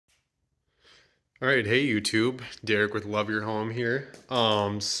All right, hey YouTube, Derek with Love Your Home here.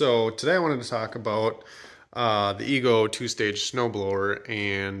 So today I wanted to talk about the Ego two-stage snowblower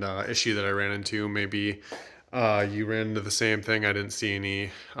and issue that I ran into. Maybe you ran into the same thing. I didn't see any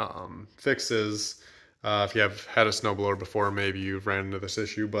fixes. If you have had a snowblower before, maybe you've ran into this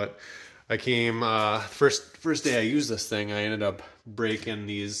issue. But I came first day I used this thing, I ended up breaking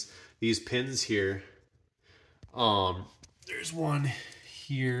these pins here. There's one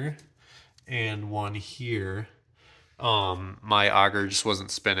here and one here. My auger just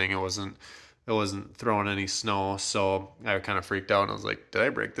wasn't spinning. It wasn't throwing any snow, so I kind of freaked out and I was like, did I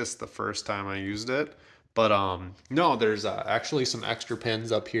break this the first time I used it? But no, there's actually some extra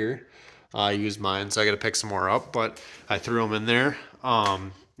pins up here. I used mine, so I got to pick some more up, but I threw them in there.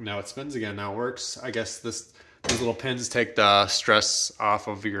 Now it spins again. Now it works. I guess these little pins take the stress off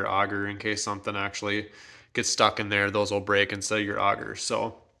of your auger in case something actually gets stuck in there. Those will break instead of your auger.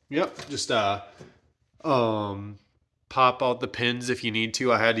 So yep, just pop out the pins if you need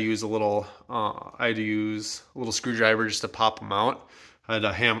to. I had to use a little screwdriver just to pop them out. I had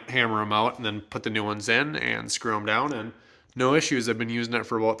to hammer them out and then put the new ones in and screw them down, and no issues. I've been using it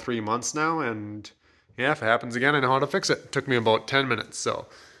for about 3 months now, and yeah, if it happens again, I know how to fix it. It took me about 10 minutes, so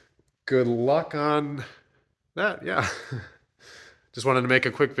good luck on that. Yeah. Just wanted to make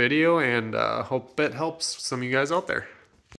a quick video and hope it helps some of you guys out there.